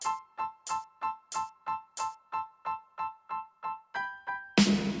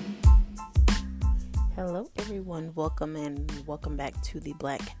Hello, everyone. Welcome back to the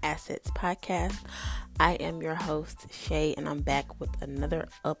Black Assets Podcast. I am your host, Shay, and I'm back with another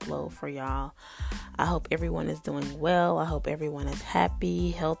upload for y'all. I hope everyone is doing well. I hope everyone is happy,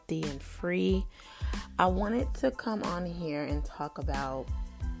 healthy, and free. I wanted to come on here and talk about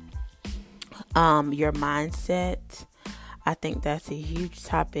your mindset. I think that's a huge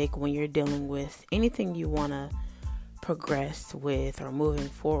topic when you're dealing with anything you want to progress with or moving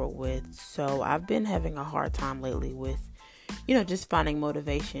forward with. So I've been having a hard time lately with, just finding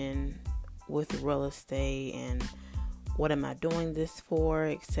motivation with real estate and what am I doing this for,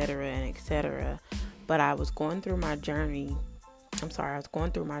 etc. and etc. But I was going through my journal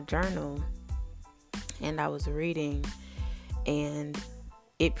and I was reading, and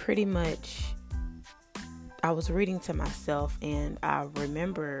it pretty much, I was reading to myself, and I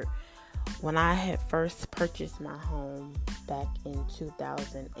remember when I had first purchased my home back in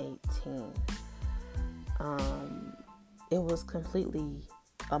 2018, it was completely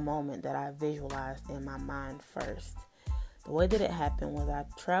a moment that I visualized in my mind first. The way that it happened was I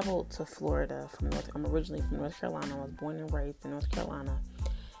traveled to Florida I'm originally from North Carolina. I was born and raised in North Carolina,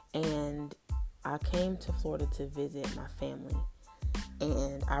 and I came to Florida to visit my family.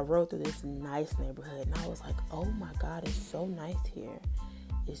 And I rode through this nice neighborhood, and I was like, oh my God, it's so nice here.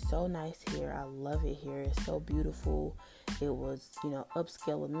 It's so nice here. I love it here. It's so beautiful. It was,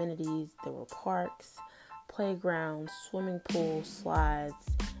 upscale amenities. There were parks, playgrounds, swimming pools, slides.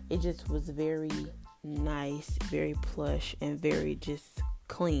 It just was very nice, very plush, and very just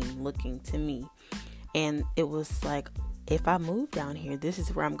clean looking to me. And it was like, if I move down here, this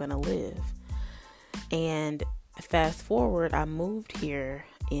is where I'm going to live. And fast forward, I moved here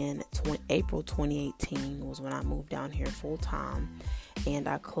in April 2018 was when I moved down here full time. And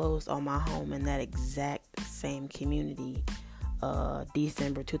I closed on my home in that exact same community,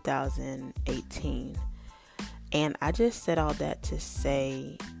 December 2018. And I just said all that to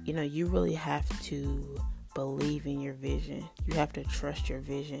say, you really have to believe in your vision. You have to trust your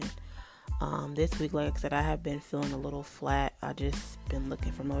vision. This week, like I said, I have been feeling a little flat. I just been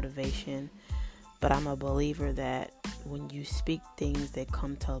looking for motivation. But I'm a believer that when you speak things that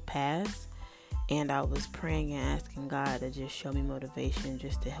come to pass, and I was praying and asking God to just show me motivation,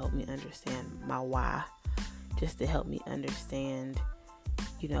 just to help me understand my why, just to help me understand,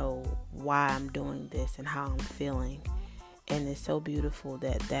 why I'm doing this and how I'm feeling. And it's so beautiful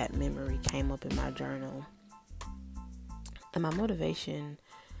that memory came up in my journal. And my motivation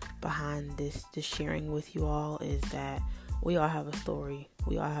behind this sharing with you all is that we all have a story.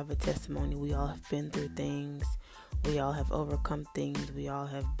 We all have a testimony. We all have been through things. We all have overcome things. We all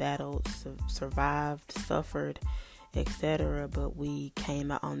have battled, survived, suffered, etc. But we came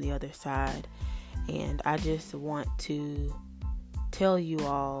out on the other side. And I just want to tell you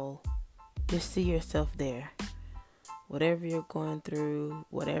all, just see yourself there. Whatever you're going through,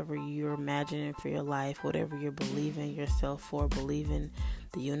 whatever you're imagining for your life, whatever you're believing yourself for, believe in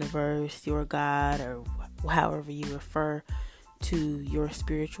the universe, your God, or however you refer to your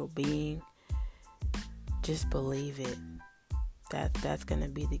spiritual being, just believe it. That's going to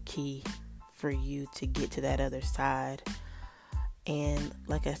be the key for you to get to that other side. And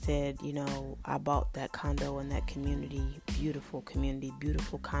like I said, I bought that condo in that community, beautiful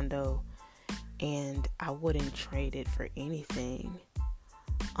condo, and I wouldn't trade it for anything.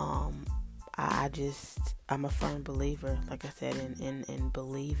 I'm a firm believer, like I said, in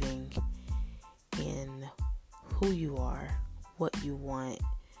believing in who you are, what you want,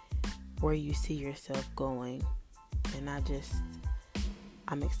 where you see yourself going. And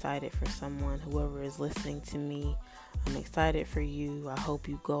I'm excited for someone, whoever is listening to me. I'm excited for you. I hope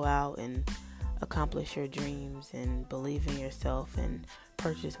you go out and accomplish your dreams and believe in yourself and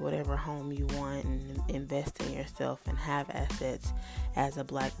purchase whatever home you want and invest in yourself and have assets as a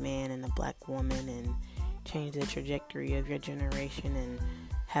black man and a black woman and change the trajectory of your generation and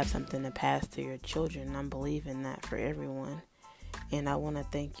have something to pass to your children. I'm believing that for everyone. And I want to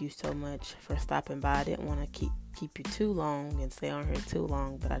thank you so much for stopping by. I didn't want to keep you too long and stay on here too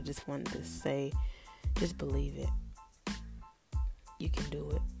long, but I just wanted to say, just believe it. You can do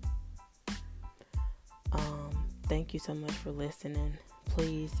it. Thank you so much for listening.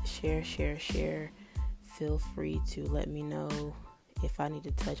 Please share. Feel free to let me know if I need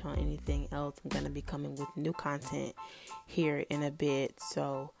to touch on anything else. I'm going to be coming with new content here in a bit.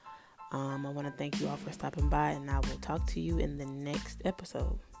 So I want to thank you all for stopping by, and I will talk to you in the next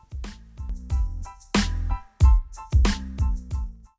episode.